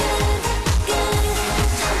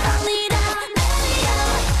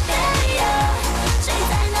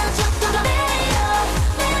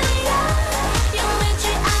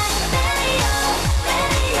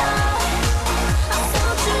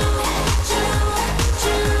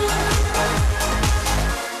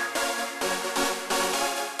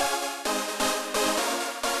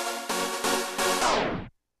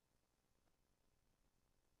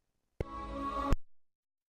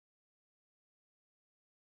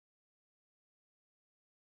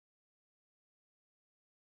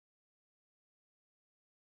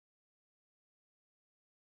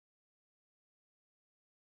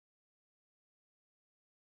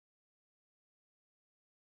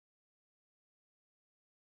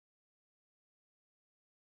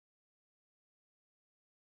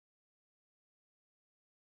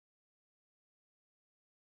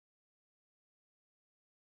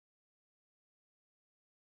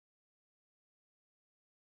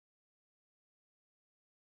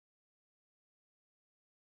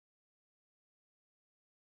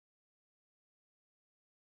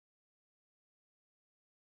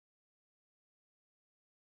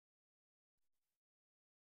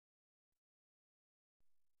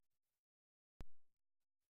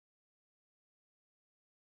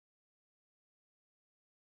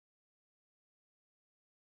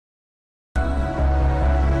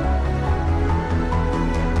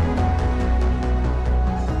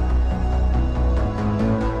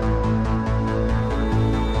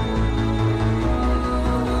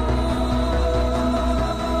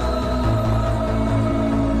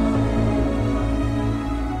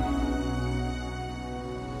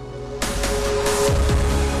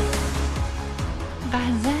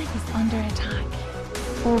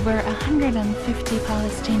Over 150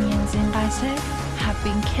 Palestinians in Gaza have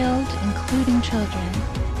been killed, including children,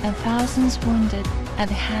 and thousands wounded at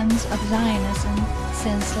the hands of Zionism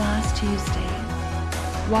since last Tuesday.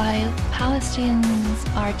 While Palestinians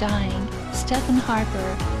are dying, Stephen Harper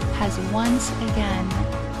has once again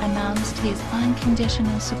announced his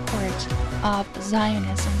unconditional support of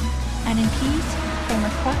Zionism, and MPs from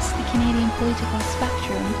across the Canadian political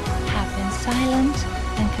spectrum have been silent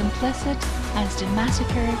and complicit as the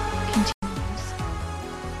massacre continues.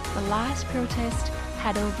 The last protest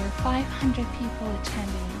had over 500 people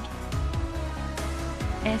attending.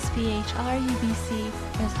 SPHR-UBC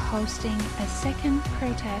is hosting a second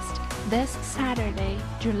protest this Saturday,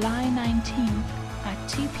 July 19th at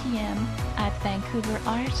 2 p.m. at Vancouver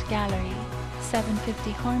Art Gallery,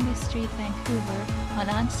 750 Hornby Street, Vancouver, on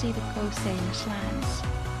unceded Coast Salish lands.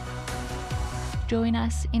 Join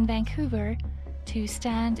us in Vancouver to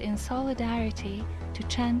stand in solidarity, to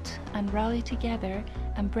chant and rally together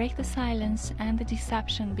and break the silence and the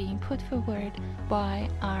deception being put forward by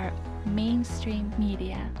our mainstream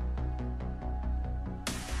media.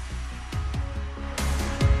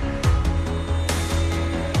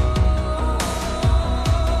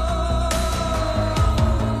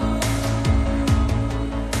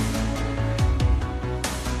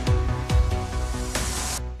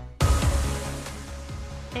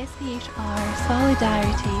 SPHR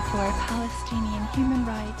Solidarity for Palestinian Human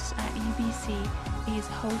Rights at UBC is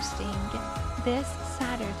hosting this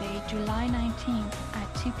Saturday, July 19th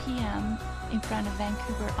at 2 p.m. in front of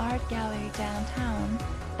Vancouver Art Gallery downtown,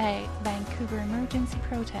 a Vancouver emergency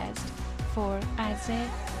protest for Gaza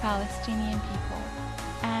Palestinian people.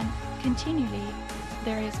 And continually,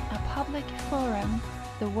 there is a public forum,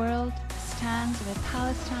 The World Stands with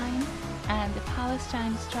Palestine, and the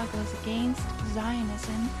Palestine struggles against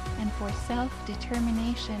Zionism and for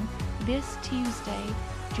self-determination this Tuesday,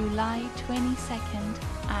 July 22nd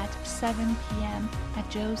at 7 p.m. at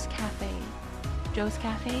Joe's Cafe. Joe's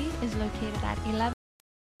Cafe is located at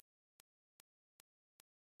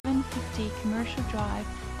 1150 Commercial Drive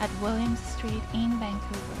at Williams Street in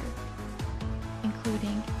Vancouver,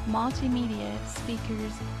 including multimedia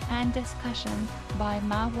speakers and discussion by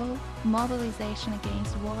MAWO, Mobilization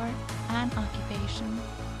Against War and Occupation.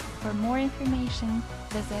 For more information,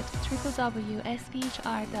 visit www.sphr.org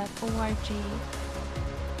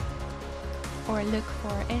or look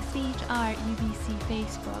for SPHR UBC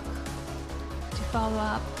Facebook. To follow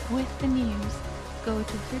up with the news, go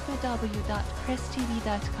to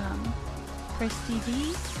www.presstv.com. Press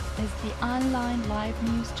TV is the online live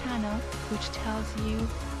news channel which tells you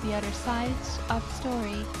the other sides of the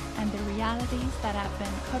story and the realities that have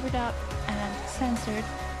been covered up and censored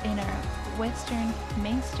in our Western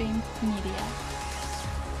mainstream media.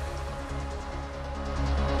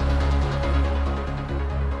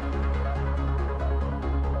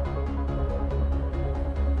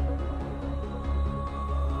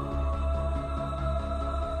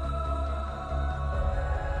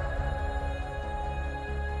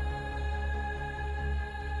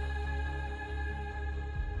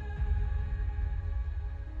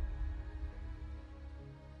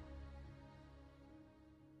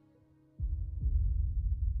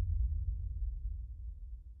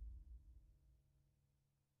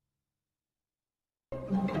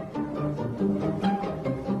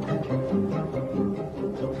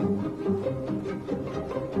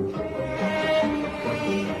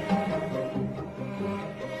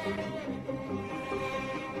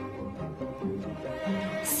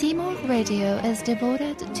 Radio is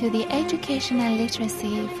devoted to the education and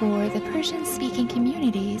literacy for the Persian-speaking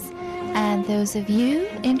communities and those of you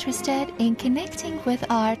interested in connecting with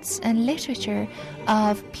arts and literature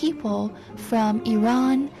of people from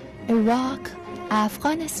Iran, Iraq,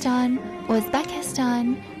 Afghanistan,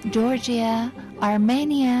 Uzbekistan, Georgia,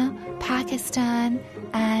 Armenia, Pakistan,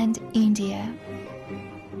 and India.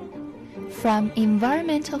 From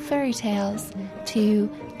environmental fairy tales to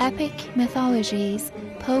epic mythologies,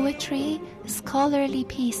 poetry, scholarly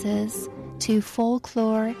pieces, to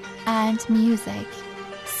folklore and music,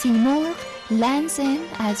 Seymour lands in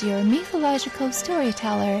as your mythological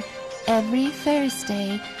storyteller every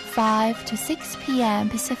Thursday, 5 to 6 p.m.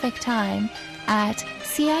 Pacific Time at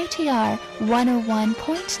CITR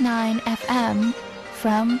 101.9 FM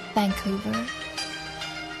from Vancouver.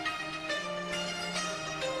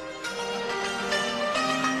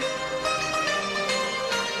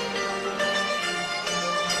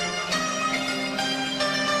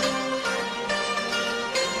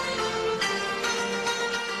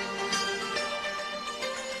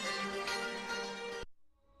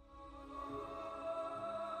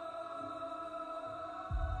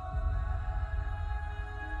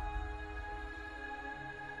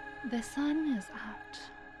 The sun is out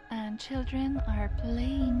and children are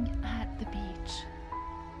playing at the beach.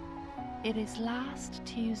 It is last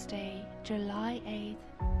Tuesday, July 8th,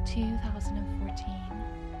 2014.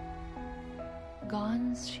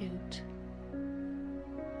 Guns shoot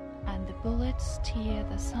and the bullets tear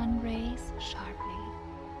the sun rays sharply.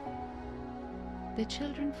 The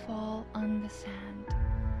children fall on the sand,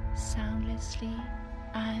 soundlessly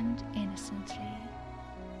and innocently.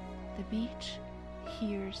 The beach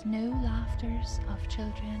hears no laughters of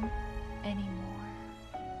children anymore.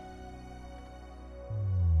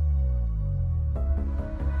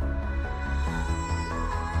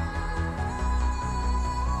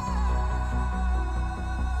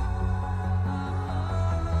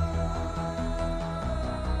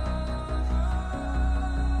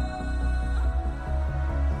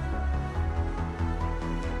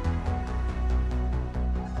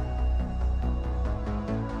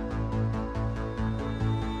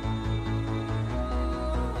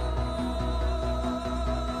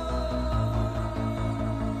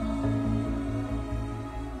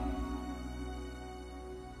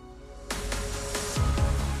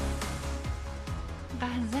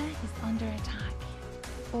 Gaza is under attack.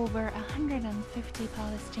 Over 150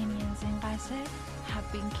 Palestinians in Gaza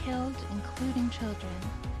have been killed, including children,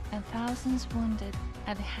 and thousands wounded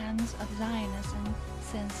at the hands of Zionism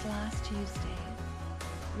since last Tuesday.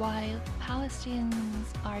 While Palestinians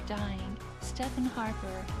are dying, Stephen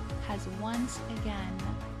Harper has once again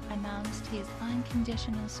announced his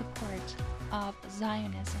unconditional support of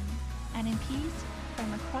Zionism, and MPs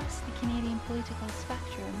from across the Canadian political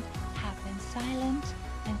spectrum have been silent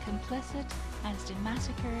and complicit as the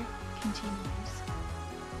massacre continues.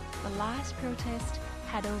 The last protest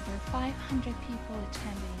had over 500 people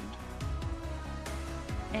attending.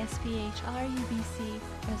 SPHR UBC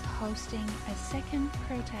is hosting a second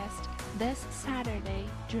protest this Saturday,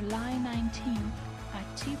 July 19th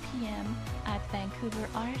at 2 p.m. at Vancouver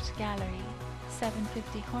Art Gallery,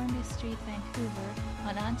 750 Hornby Street, Vancouver,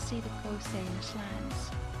 on unceded Salish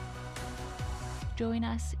lands. Join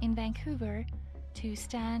us in Vancouver to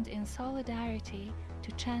stand in solidarity,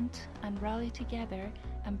 to chant and rally together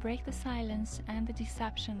and break the silence and the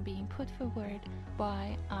deception being put forward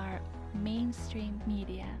by our mainstream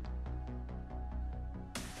media.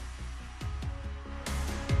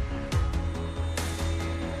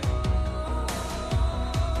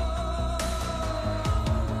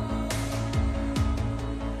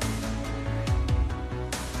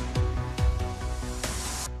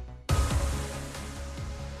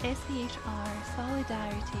 SPHR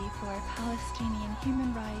Solidarity for Palestinian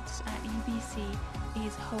Human Rights at UBC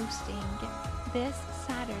is hosting this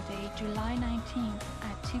Saturday, July 19th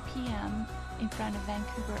at 2 p.m. in front of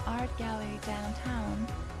Vancouver Art Gallery downtown,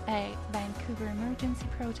 a Vancouver emergency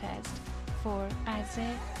protest for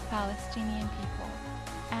Gaza Palestinian people.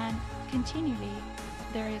 And continually,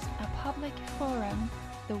 there is a public forum,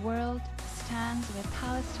 The World Stands with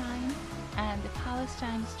Palestine, and the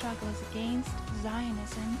Palestine struggles against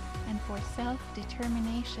Zionism and for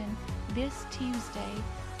self-determination this Tuesday,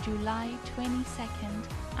 July 22nd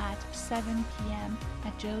at 7 p.m.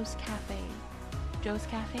 at Joe's Cafe. Joe's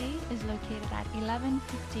Cafe is located at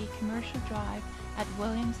 1150 Commercial Drive at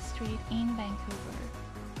Williams Street in Vancouver,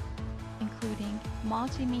 including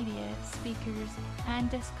multimedia speakers and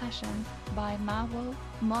discussion by MAWO,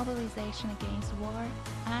 Mobilization Against War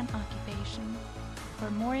and Occupation. For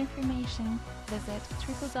more information, visit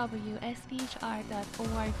www.sphr.org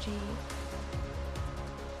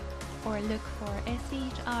or look for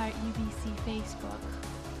SPHR UBC Facebook.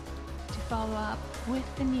 To follow up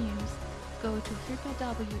with the news, go to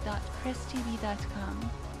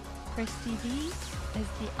www.presstv.com. Press TV is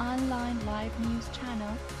the online live news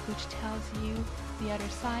channel which tells you the other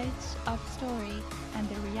sides of story and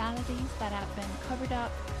the realities that have been covered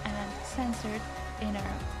up and censored in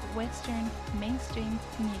our Western mainstream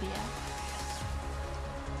media.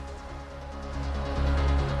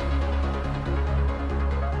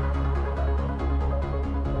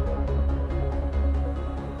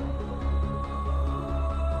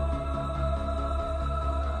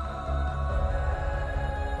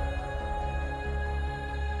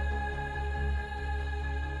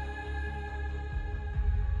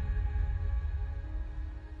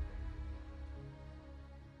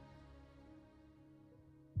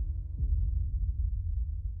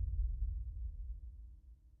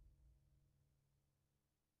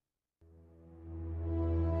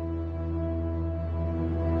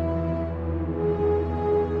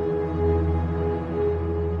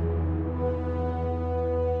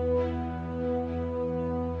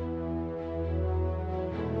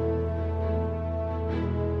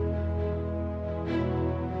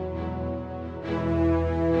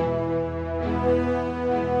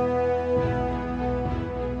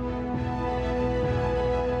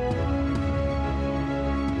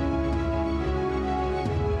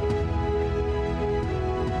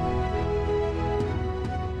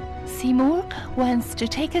 Seymour wants to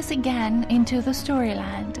take us again into the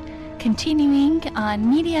storyland, continuing on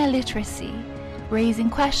media literacy, raising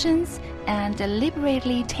questions and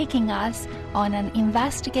deliberately taking us on an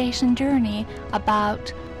investigation journey about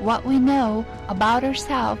what we know about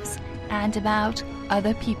ourselves and about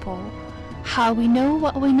other people, how we know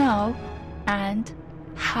what we know, and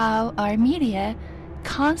how our media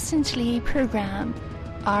constantly program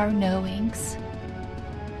our knowings.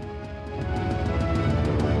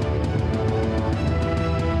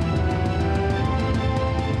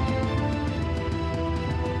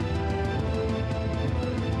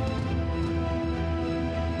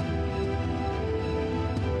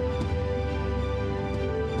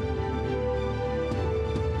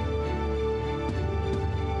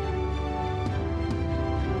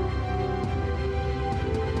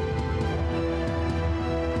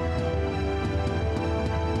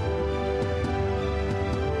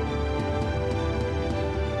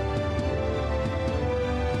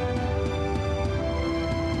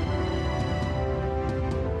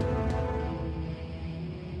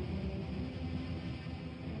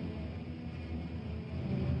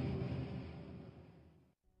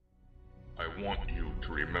 I want you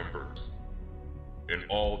to remember, in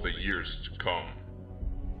all the years to come,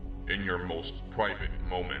 in your most private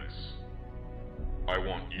moments, I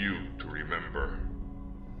want you to remember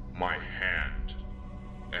my hand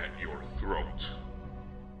at your throat.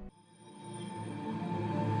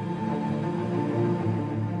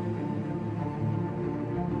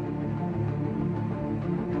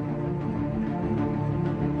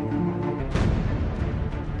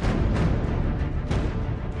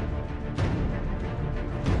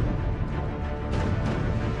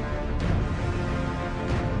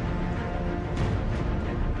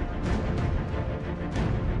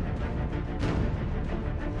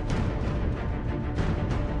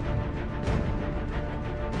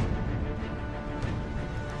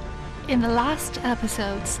 In the last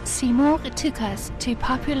episodes, Seymour took us to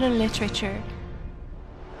popular literature,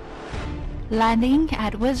 landing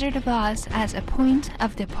at Wizard of Oz as a point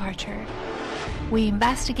of departure. We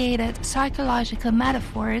investigated psychological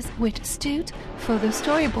metaphors which stood for the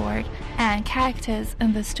storyboard and characters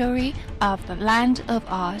in the story of the Land of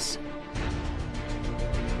Oz.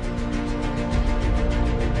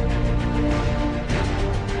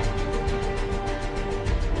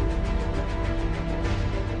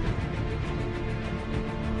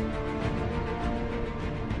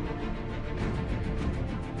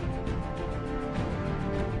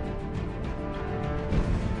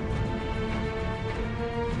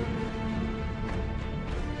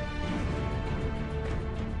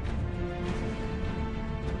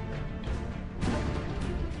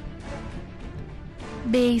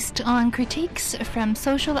 Based on critiques from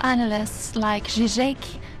social analysts like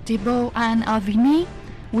Zizek, Debo, and Avini,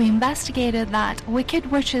 we investigated that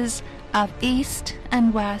wicked witches of East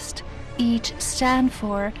and West each stand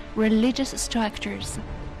for religious structures,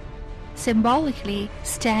 symbolically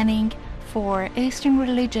standing for Eastern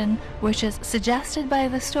religion, which is suggested by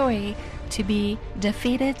the story to be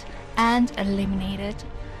defeated and eliminated,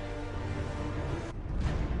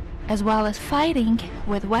 as well as fighting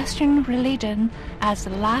with Western religion as the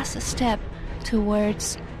last step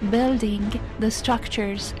towards building the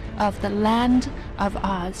structures of the Land of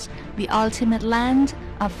Oz, the ultimate land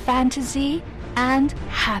of fantasy and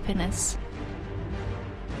happiness.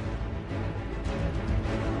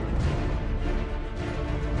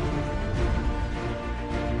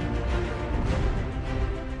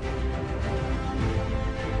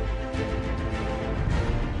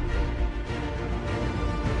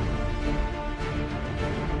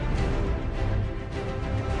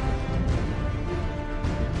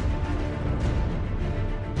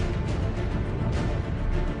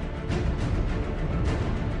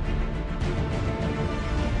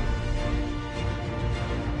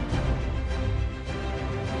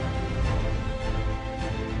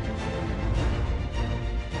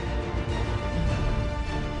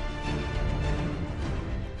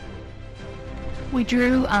 We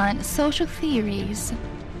drew on social theories,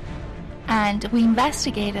 and we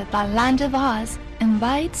investigated that Land of Oz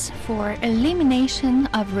invites for elimination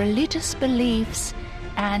of religious beliefs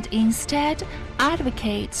and instead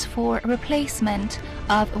advocates for replacement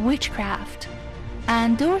of witchcraft.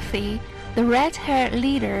 And Dorothy, the red-haired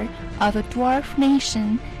leader of a dwarf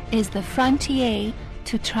nation, is the frontier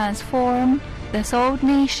to transform this old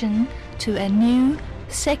nation to a new,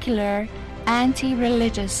 secular,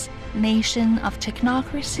 anti-religious nation of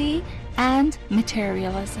technocracy and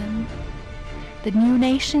materialism. The new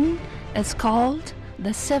nation is called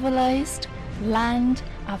the civilized land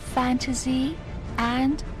of fantasy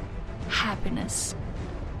and happiness.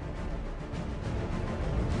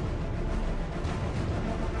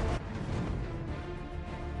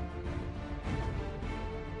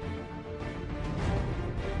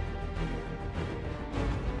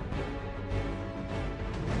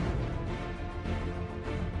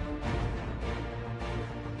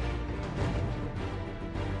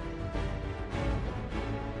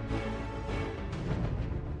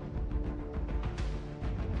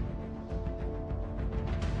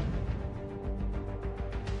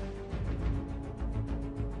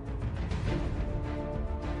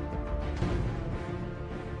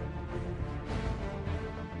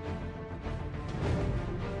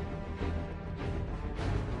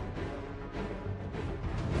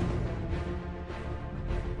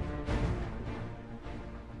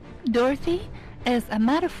 Dorothy is a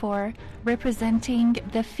metaphor representing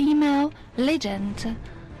the female legend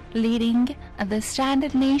leading the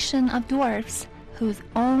stranded nation of dwarfs whose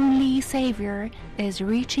only savior is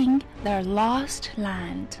reaching their lost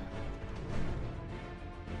land.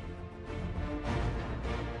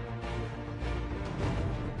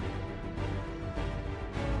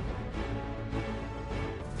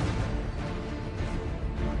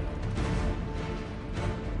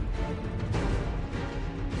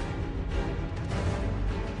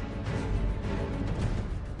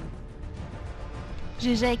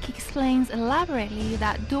 Zizek explains elaborately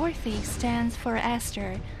that Dorothy stands for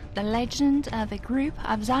Esther, the legend of a group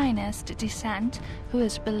of Zionist descent who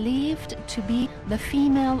is believed to be the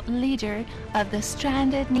female leader of the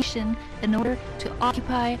stranded nation in order to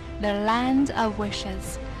occupy the land of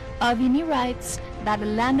wishes. Avini writes that the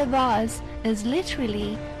land of Oz is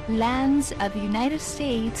literally lands of the United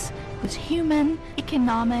States whose human,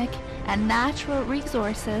 economic, and natural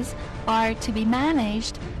resources are to be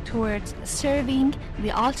managed towards serving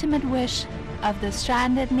the ultimate wish of the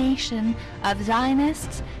stranded nation of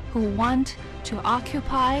Zionists who want to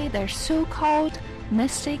occupy their so-called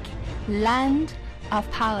mystic land of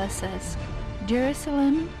palaces,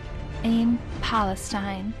 Jerusalem in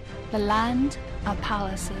Palestine, the land of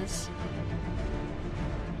palaces.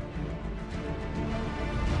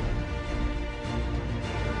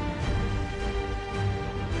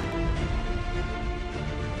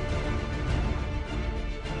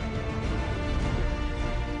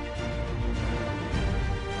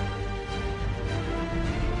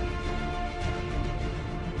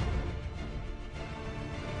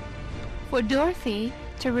 For Dorothy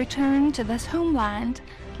to return to this homeland,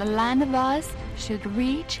 the land of Oz should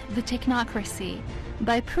reach the technocracy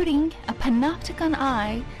by putting a panopticon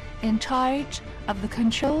eye in charge of the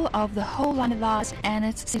control of the whole land of Oz and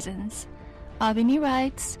its citizens. Avini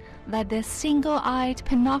writes that this single-eyed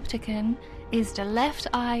panopticon is the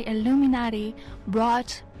left-eye Illuminati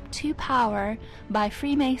brought to power by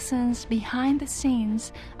Freemasons behind the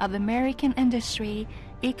scenes of American industry,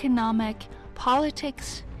 economic,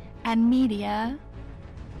 politics, and media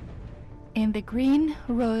in the Green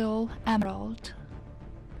Royal Emerald.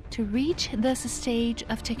 To reach this stage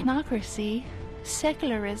of technocracy,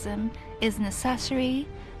 secularism is necessary,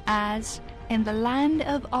 as in the land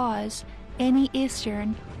of Oz, any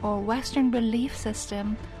Eastern or Western belief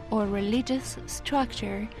system or religious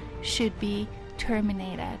structure should be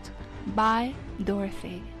terminated. By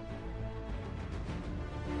Dorothy.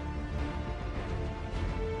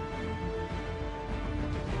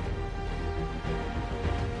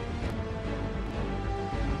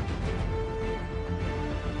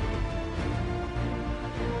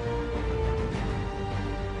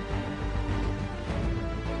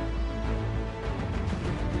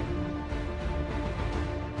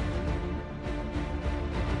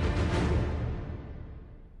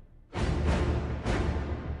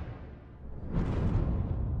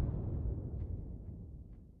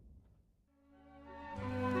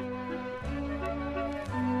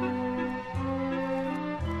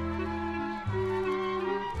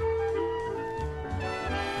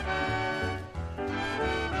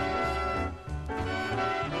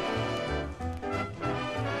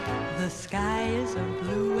 The sky is a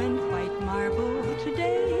blue and white marble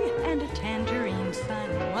today, and a tangerine sun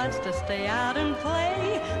wants to stay out and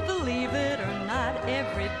play. Believe it or not,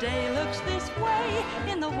 every day looks this way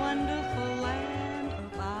in the wonderful land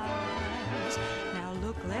of Oz. Now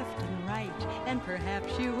look left and right, and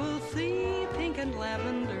perhaps you will see pink and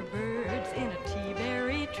lavender birds in a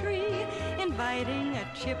tea-berry tree, inviting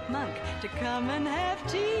a chipmunk to come and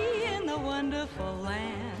have tea in the wonderful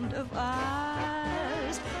land of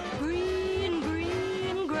Oz. Green,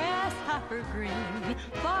 green, grasshopper green,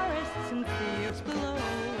 forests and fields below.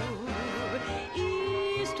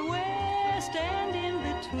 East, west, and in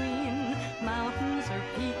between, mountains are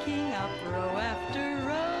peeking up row after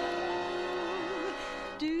row.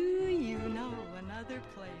 Do you know another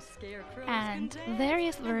place scarecrows And can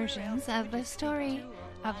various dance? versions of the story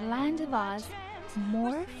of Land of Oz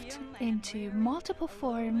morphed into multiple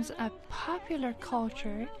forms of popular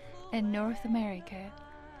culture in North America.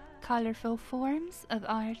 Colorful forms of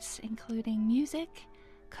arts including music,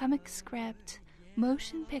 comic script,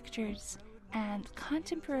 motion pictures, and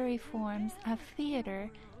contemporary forms of theater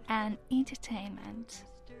and entertainment.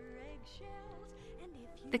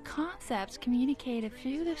 The concepts communicated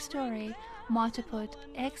through the story multiplied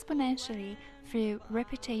exponentially through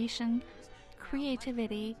repetition,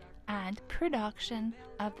 creativity, and production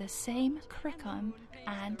of the same curriculum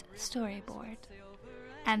and storyboard.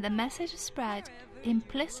 And the message spread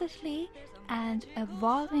implicitly and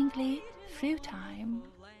evolvingly through time.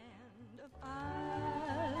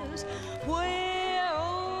 stars. Where,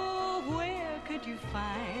 oh, where could you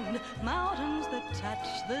find mountains that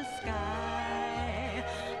touch the sky?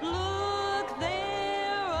 Look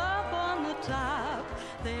there up on the top,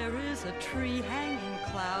 there is a tree hanging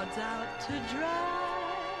clouds out to dry.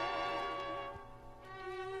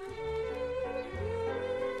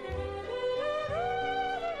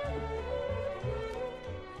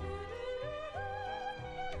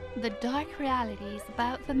 The dark realities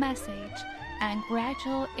about the message and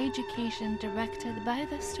gradual education directed by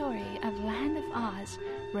the story of Land of Oz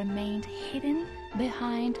remained hidden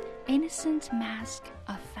behind innocent mask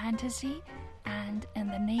of fantasy and in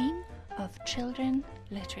the name of children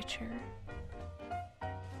literature.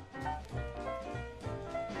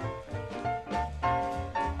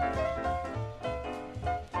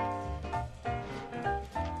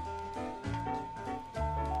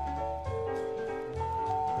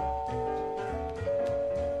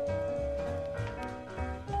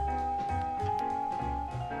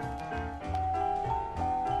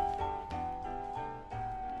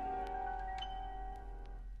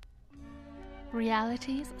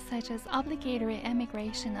 Realities such as obligatory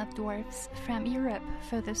emigration of dwarfs from Europe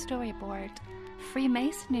for the storyboard,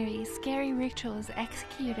 Freemasonry scary rituals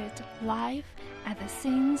executed live at the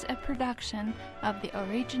scenes of production of the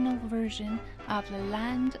original version of The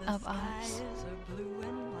Land of Oz. The sky is a blue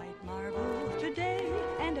and white marble today,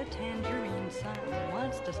 and a tangerine sun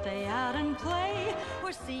wants to stay out and play,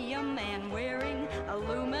 or see a man wearing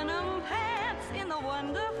aluminum pants in the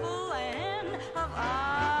wonderful land of Oz.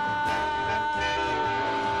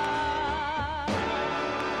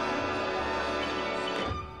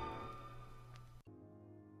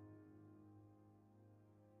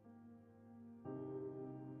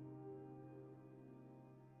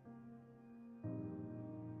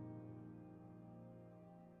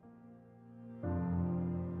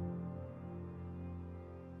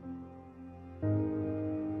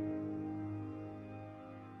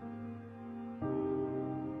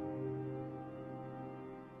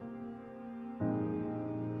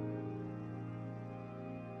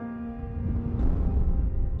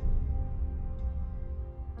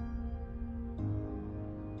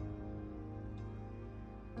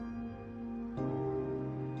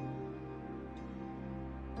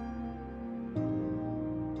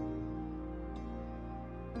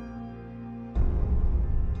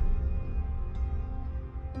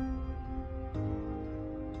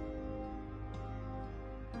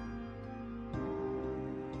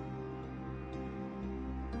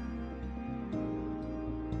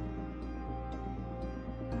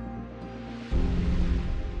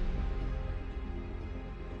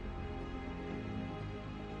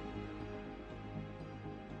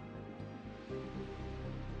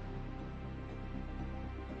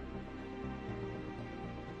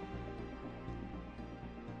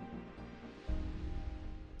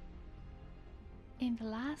 In the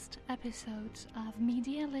last episodes of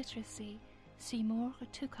Media Literacy, Seymour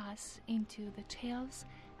took us into the tales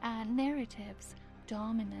and narratives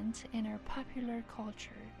dominant in our popular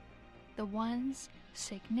culture, the ones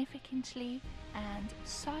significantly and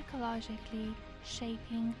psychologically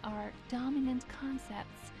shaping our dominant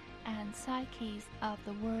concepts and psyches of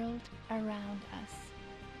the world around us.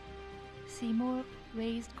 Seymour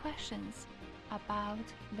raised questions about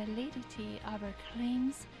validity of our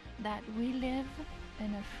claims that we live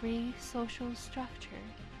in a free social structure.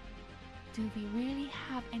 Do we really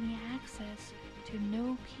have any access to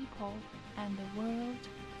know people and the world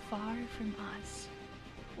far from us,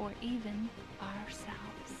 or even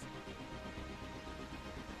ourselves?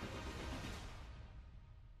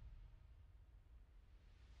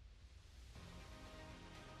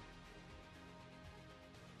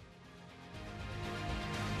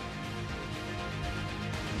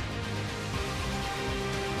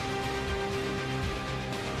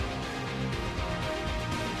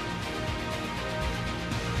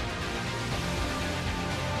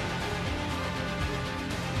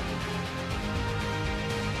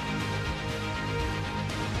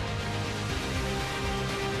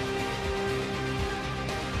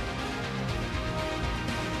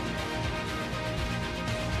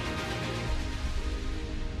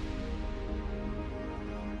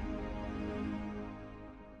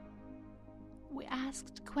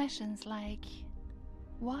 Questions like,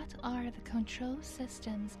 what are the control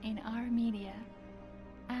systems in our media,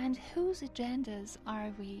 and whose agendas are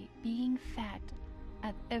we being fed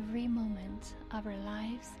at every moment of our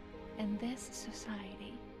lives in this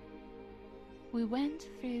society? We went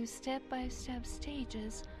through step-by-step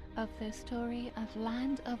stages of the story of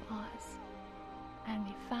Land of Oz, and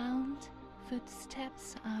we found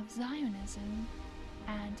footsteps of Zionism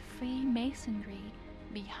and Freemasonry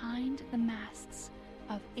behind the masks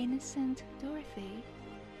of innocent Dorothy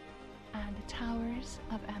and the towers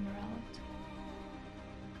of Emerald.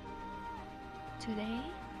 Today,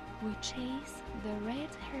 we chase the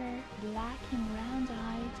red-haired, black and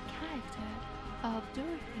round-eyed character of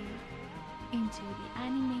Dorothy into the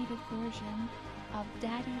animated version of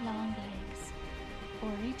Daddy Longlegs,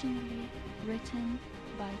 originally written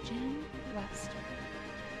by Jim Webster.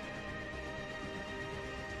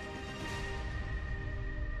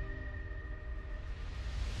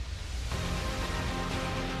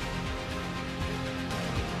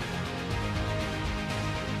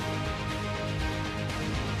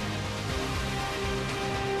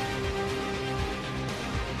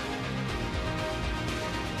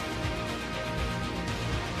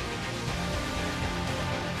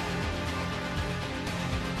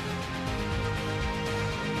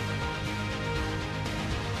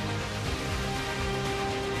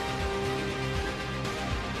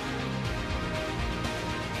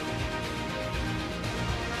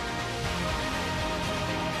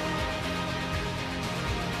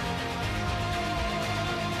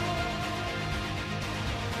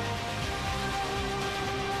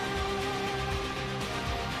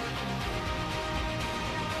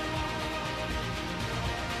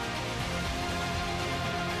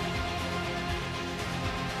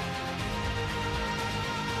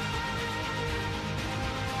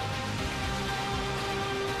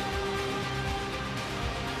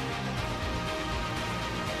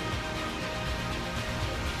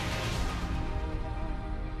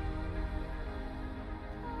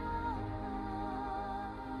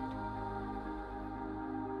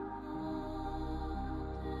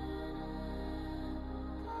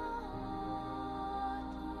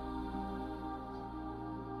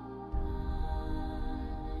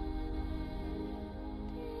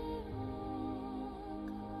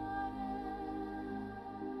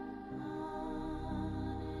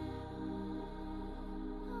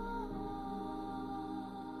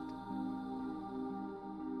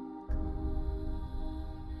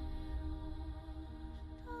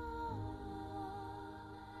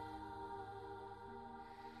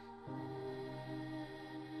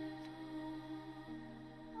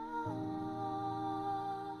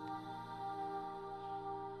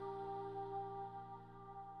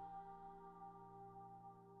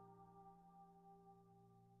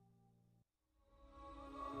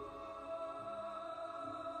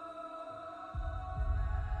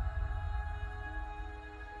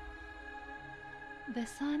 The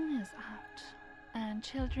sun is out and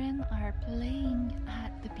children are playing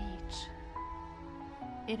at the beach.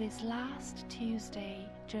 It is last Tuesday,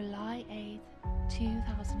 July 8th,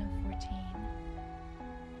 2014.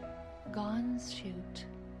 Guns shoot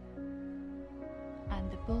and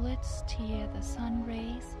the bullets tear the sun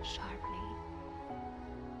rays sharply.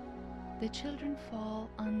 The children fall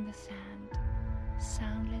on the sand,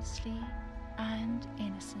 soundlessly and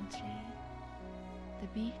innocently. The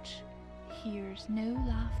beach hears no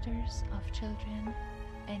laughters of children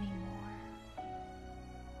anymore.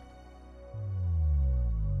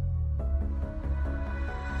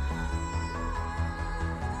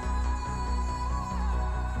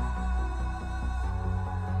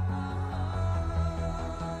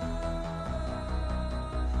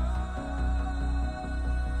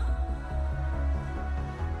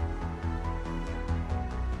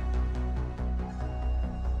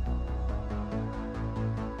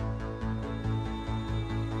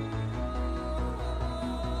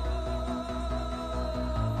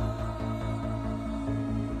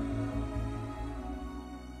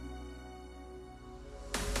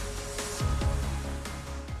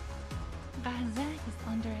 Gaza is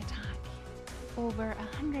under attack. Over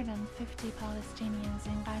 150 Palestinians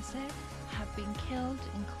in Gaza have been killed,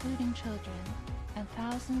 including children, and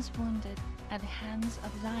thousands wounded at the hands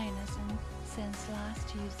of Zionism since last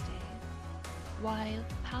Tuesday. While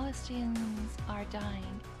Palestinians are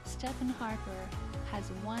dying, Stephen Harper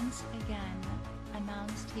has once again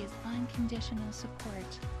announced his unconditional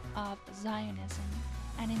support of Zionism,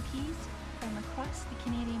 and MPs from across the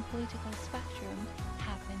Canadian political spectrum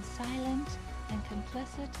have been silent and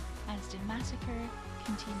complicit as the massacre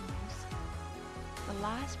continues. The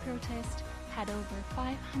last protest had over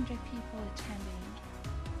 500 people attending.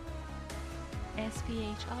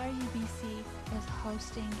 SPHR-UBC is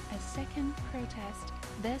hosting a second protest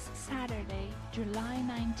this Saturday, July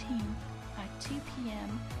 19th at 2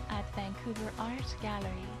 p.m. at Vancouver Art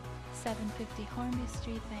Gallery, 750 Hornby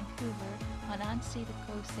Street, Vancouver, on unceded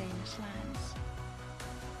Coast Salish lands.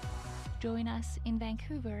 Join us in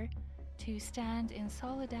Vancouver to stand in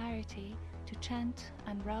solidarity, to chant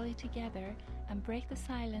and rally together and break the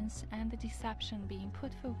silence and the deception being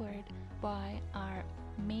put forward by our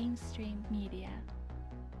mainstream media.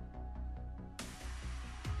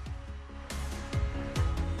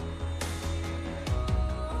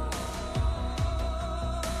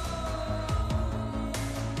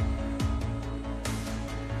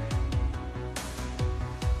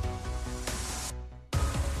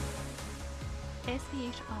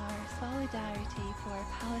 SVHR Solidarity for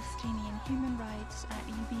Palestinian Human Rights at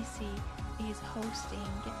UBC is hosting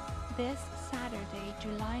this Saturday,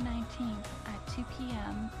 July 19th at 2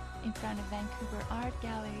 p.m. in front of Vancouver Art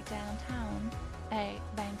Gallery downtown, a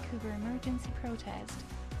Vancouver emergency protest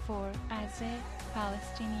for Azeh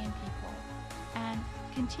Palestinian people. And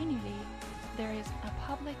continually, there is a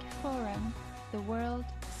public forum, The World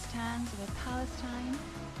Stands with Palestine,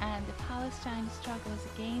 and the Palestine struggles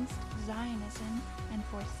against Zionism and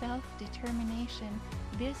for self-determination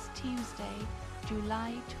this Tuesday,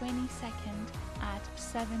 July 22nd at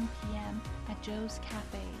 7 p.m. at Joe's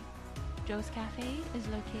Cafe. Joe's Cafe is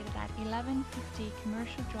located at 1150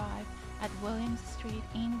 Commercial Drive at Williams Street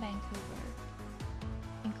in Vancouver,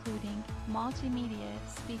 including multimedia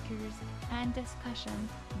speakers and discussion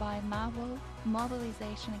by MAWO,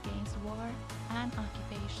 Mobilization Against War and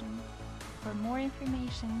Occupation. For more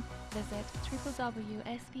information, visit www.svhr.org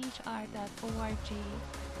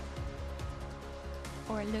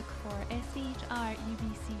or look for SVHR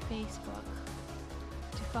UBC Facebook.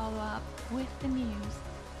 To follow up with the news,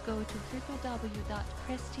 go to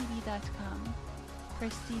www.presstv.com.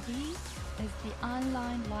 Press TV is the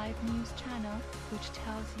online live news channel which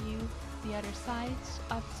tells you the other sides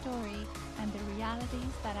of the story and the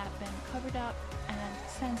realities that have been covered up and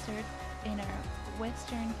censored in our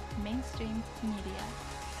Western mainstream media.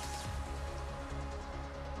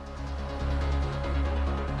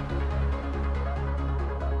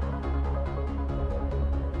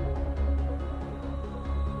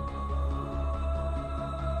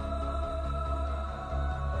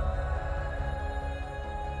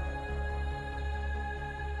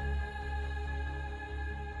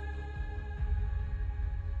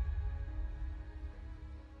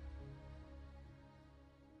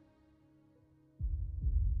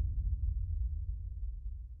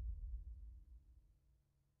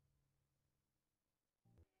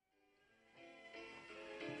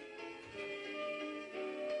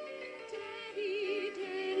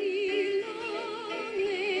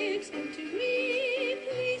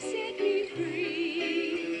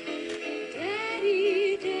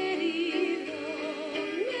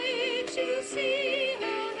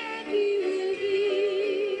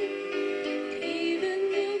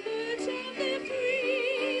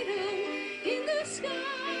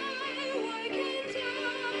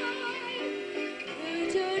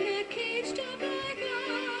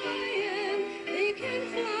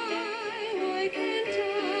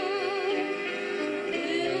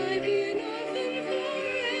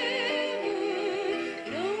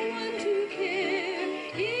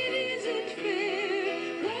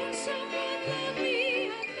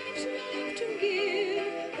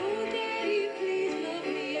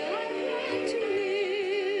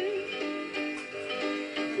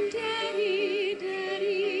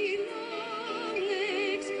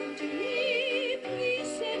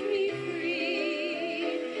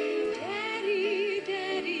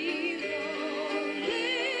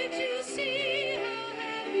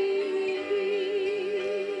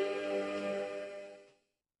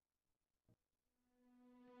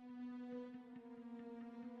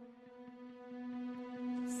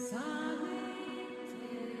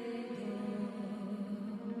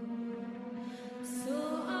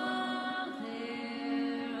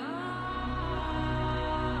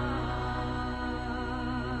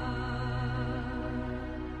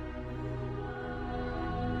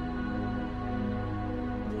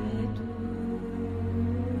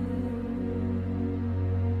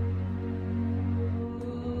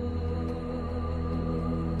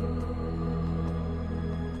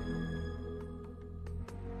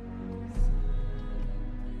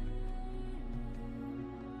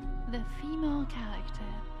 The female character,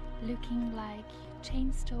 looking like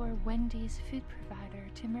chain store Wendy's food provider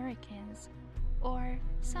to Americans, or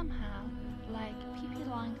somehow like Pippi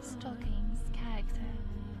Longstocking's character,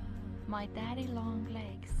 My Daddy Long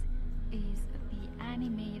Legs, is the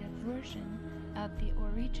animated version of the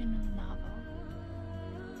original novel.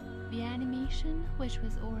 The animation, which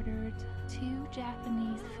was ordered to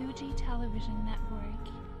Japanese Fuji Television Network,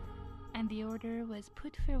 and the order was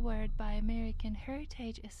put forward by American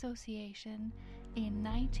Heritage Association in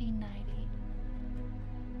 1990.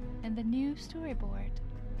 In the new storyboard,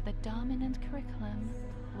 the dominant curriculum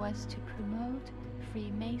was to promote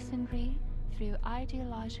Freemasonry, through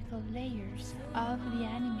ideological layers of the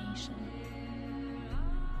animation.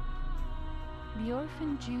 The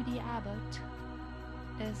orphan Judy Abbott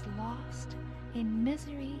is lost in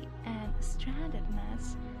misery and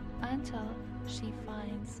strandedness until she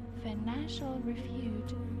finds financial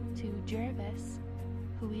refuge to Jervis,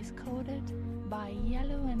 who is coded by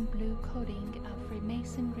yellow and blue coding of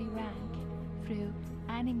Freemasonry rank through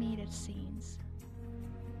animated scenes.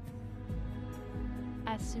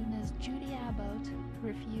 As soon as Judy Abbott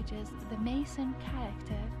refuges the Mason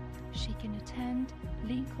character, she can attend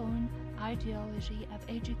Lincoln ideology of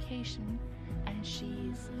education, and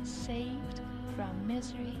she is saved from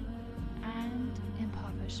misery and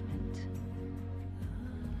impoverishment.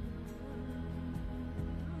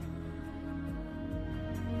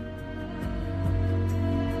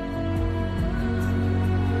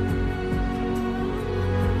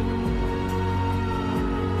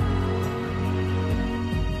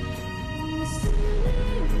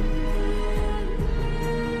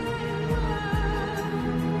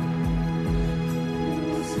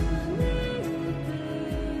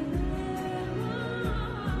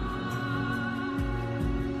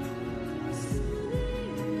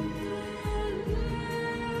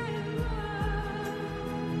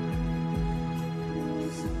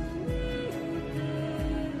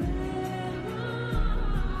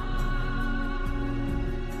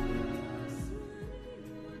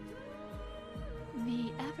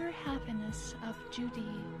 Happiness of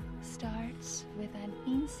Judy starts with an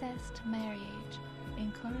incest marriage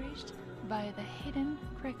encouraged by the hidden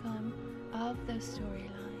curriculum of the storyline.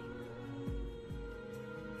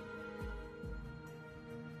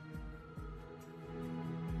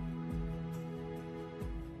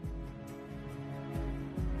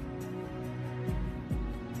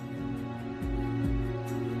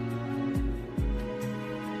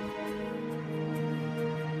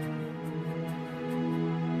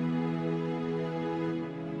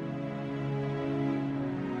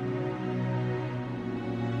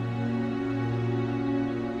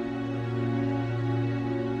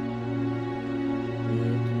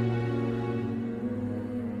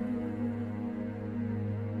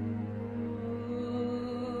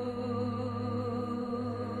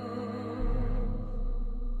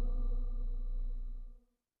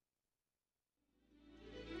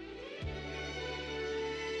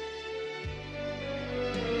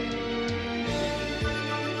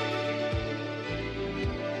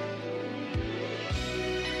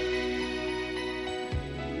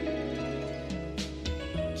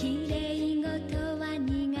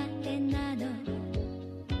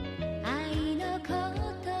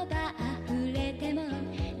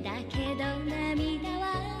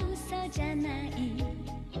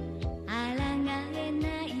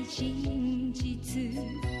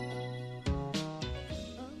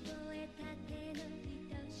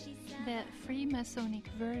 The Freemasonic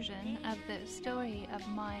version of the story of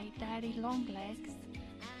My Daddy Longlegs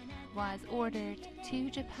was ordered to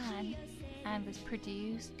Japan and was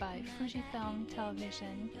produced by Fujifilm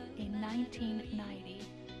Television in 1990.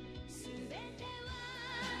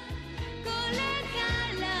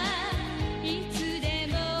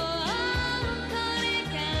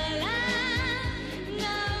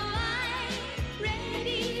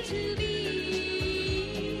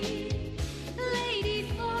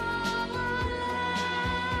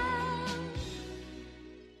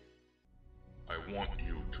 I want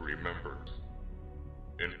you to remember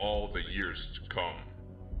it in all the years to come,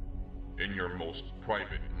 in your most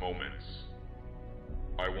private moments.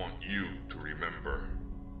 I want you to remember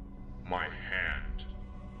my hand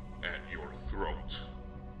at your throat.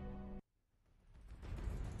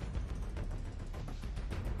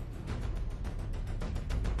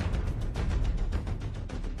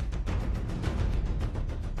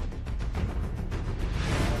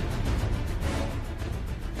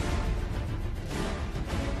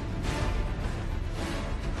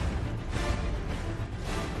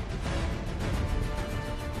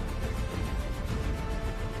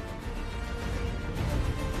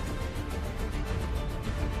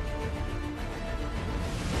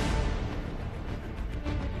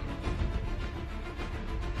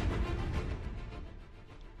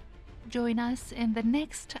 Join us in the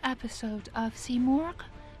next episode of Seymour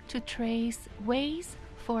to trace ways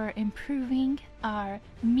for improving our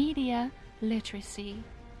media literacy.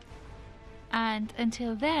 And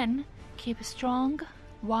until then, keep strong,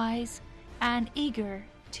 wise, and eager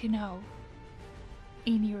to know.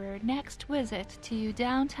 In your next visit to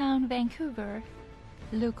downtown Vancouver,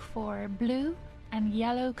 look for blue and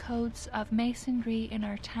yellow codes of masonry in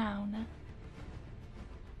our town.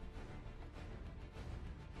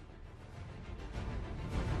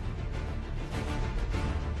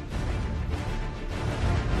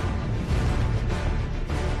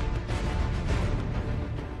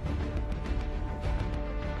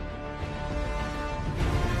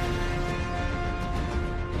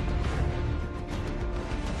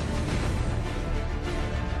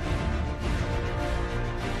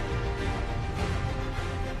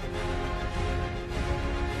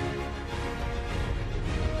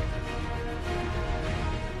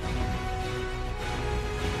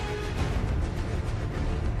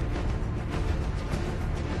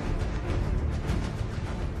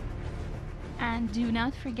 And do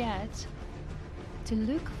not forget to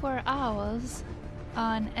look for owls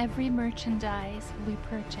on every merchandise we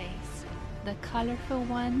purchase, the colorful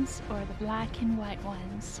ones or the black and white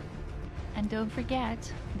ones. And don't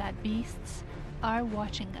forget that beasts are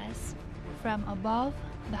watching us from above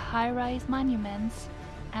the high-rise monuments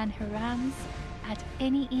and harangues at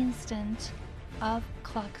any instant of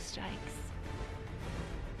clock strikes.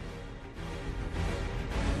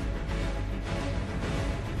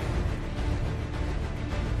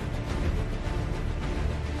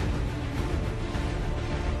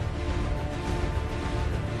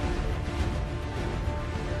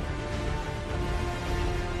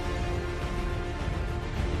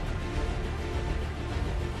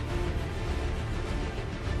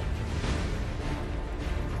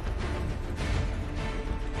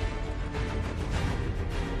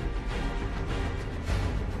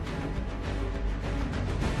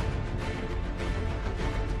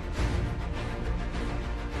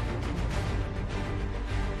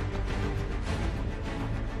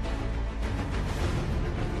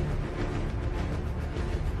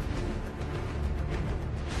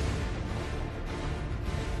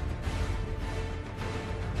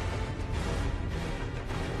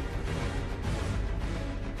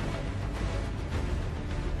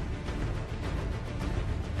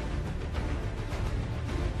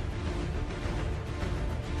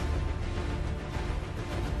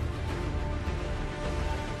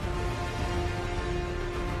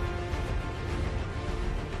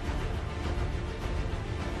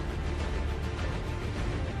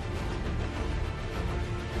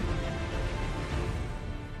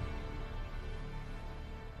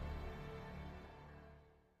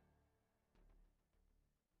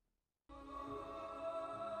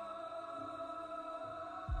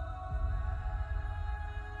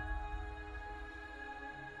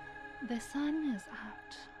 The sun is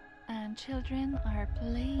out and children are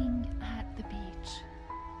playing at the beach.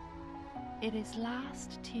 It is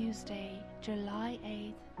last Tuesday, July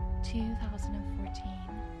 8th, 2014.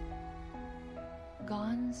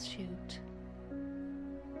 Guns shoot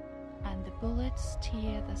and the bullets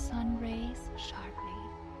tear the sun rays sharply.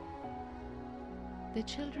 The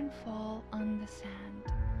children fall on the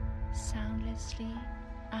sand, soundlessly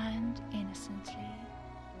and innocently.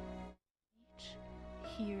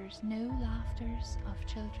 Hears no laughters of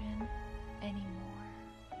children anymore.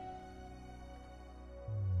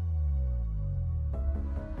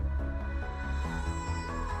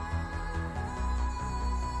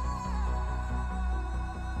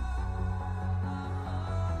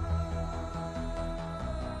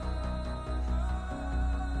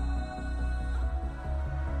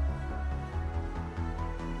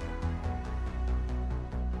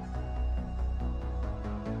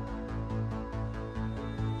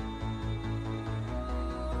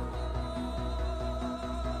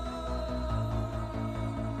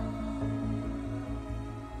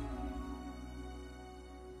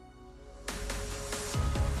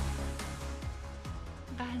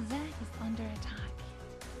 Gaza is under attack.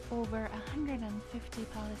 Over 150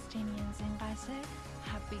 Palestinians in Gaza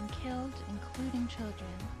have been killed, including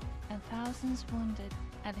children, and thousands wounded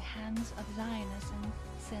at the hands of Zionism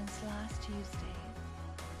since last Tuesday.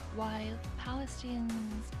 While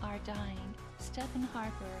Palestinians are dying, Stephen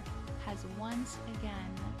Harper has once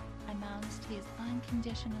again announced his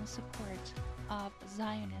unconditional support of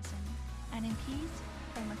Zionism, and MPs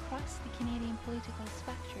from across the Canadian political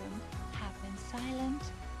spectrum have been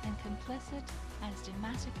silent and complicit as the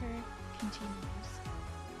massacre continues.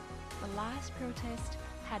 The last protest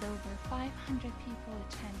had over 500 people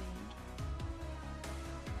attending.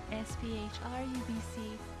 SPHR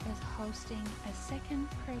UBC is hosting a second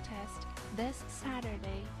protest this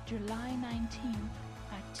Saturday, July 19th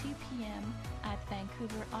at 2 p.m. at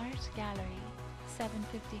Vancouver Art Gallery,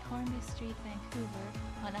 750 Hornby Street, Vancouver,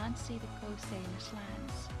 on unceded Coast Salish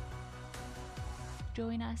lands.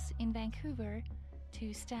 Join us in Vancouver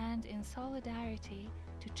to stand in solidarity,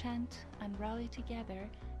 to chant and rally together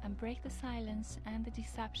and break the silence and the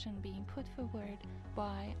deception being put forward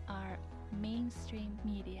by our mainstream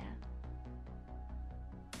media.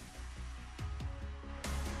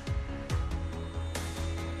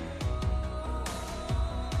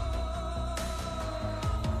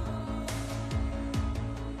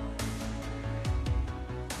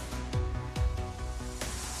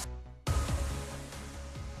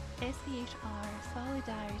 SPHR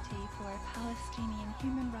Solidarity for Palestinian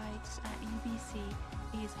Human Rights at UBC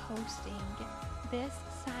is hosting this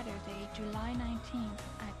Saturday, July 19th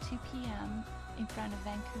at 2 p.m. in front of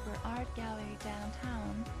Vancouver Art Gallery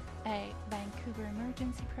downtown, a Vancouver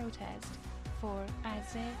emergency protest for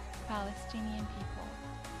Palestinian people.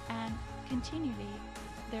 And Continually,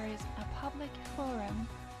 there is a public forum,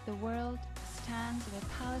 The World Stands with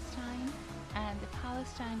Palestine, and the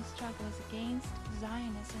Palestine struggles against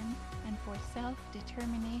Zionism and for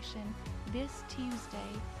self-determination this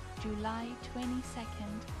Tuesday, July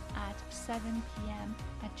 22nd at 7 p.m.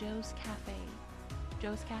 at Joe's Cafe.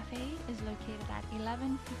 Joe's Cafe is located at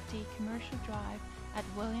 1150 Commercial Drive at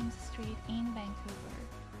Williams Street in Vancouver,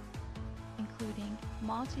 including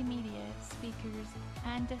multimedia speakers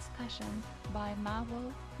and discussion by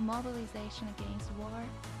MAWL, Mobilization Against War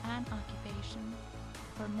and Occupation.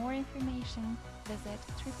 For more information, visit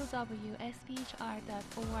www.sphr.org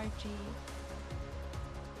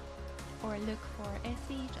or look for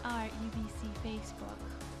SCHR UBC Facebook.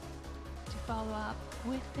 To follow up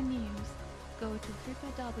with the news, go to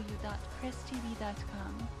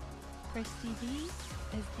www.presstv.com. Press TV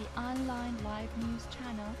is the online live news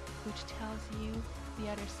channel which tells you the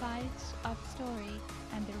other sides of the story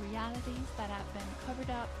and the realities that have been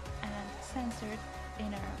covered up and censored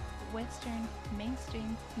in our Western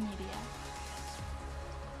mainstream media.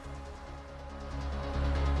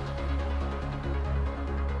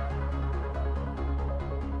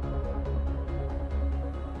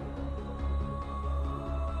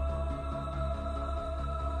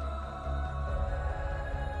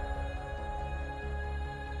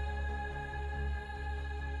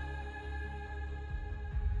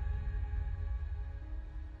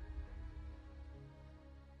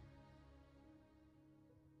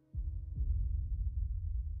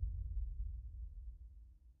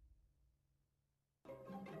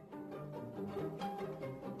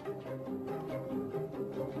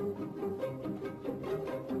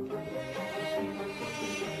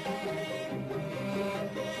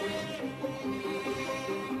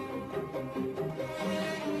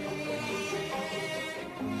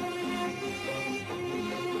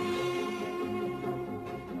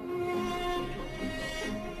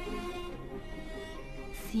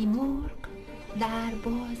 سیمرغ در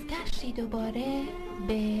بازگشتی دوباره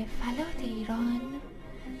به فلات ایران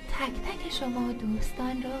تک تک شما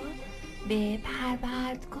دوستان را به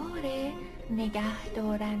پروردگار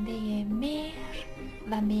نگهدارنده مهر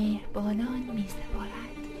و مهربانان می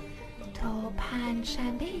سپارد تا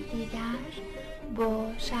پنجشنبه دیگر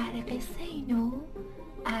با شرح قصه نو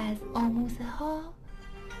از آموزه ها،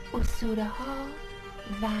 اسطوره ها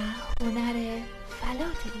و هنر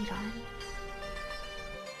فلات ایران.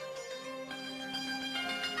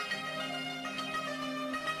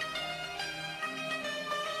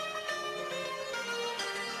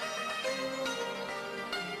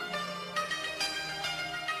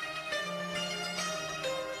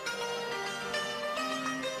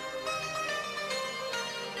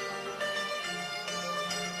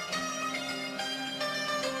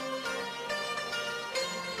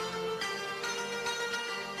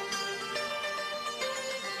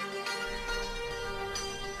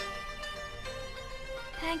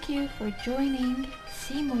 Thank you for joining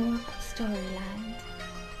Seamorg Storyland.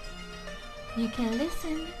 You can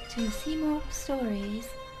listen to Seamorg Stories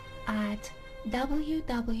at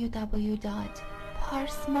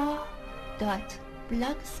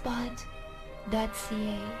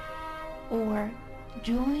www.parsma.blogspot.ca or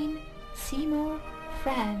join Seamorg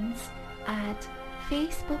Friends at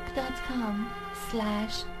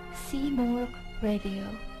facebook.com/seamorgradio.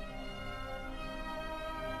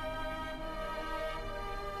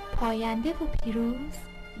 پاینده و پیروز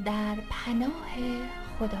در پناه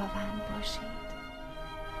خداوند باشید.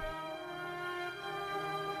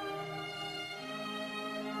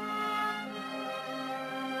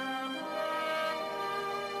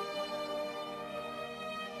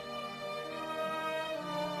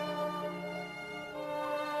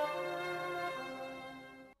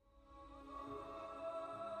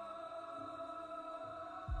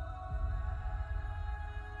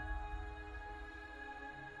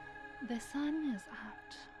 The sun is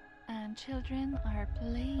out and children are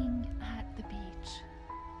playing at the beach.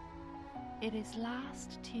 It is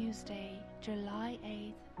last Tuesday, July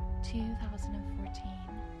 8th, 2014.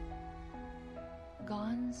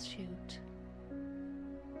 Guns shoot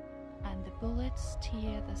and the bullets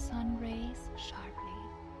tear the sun rays sharply.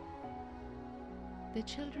 The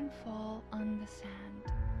children fall on the sand,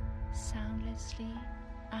 soundlessly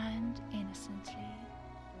and innocently.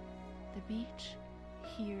 The beach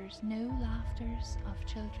hears no laughters of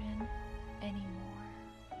children anymore.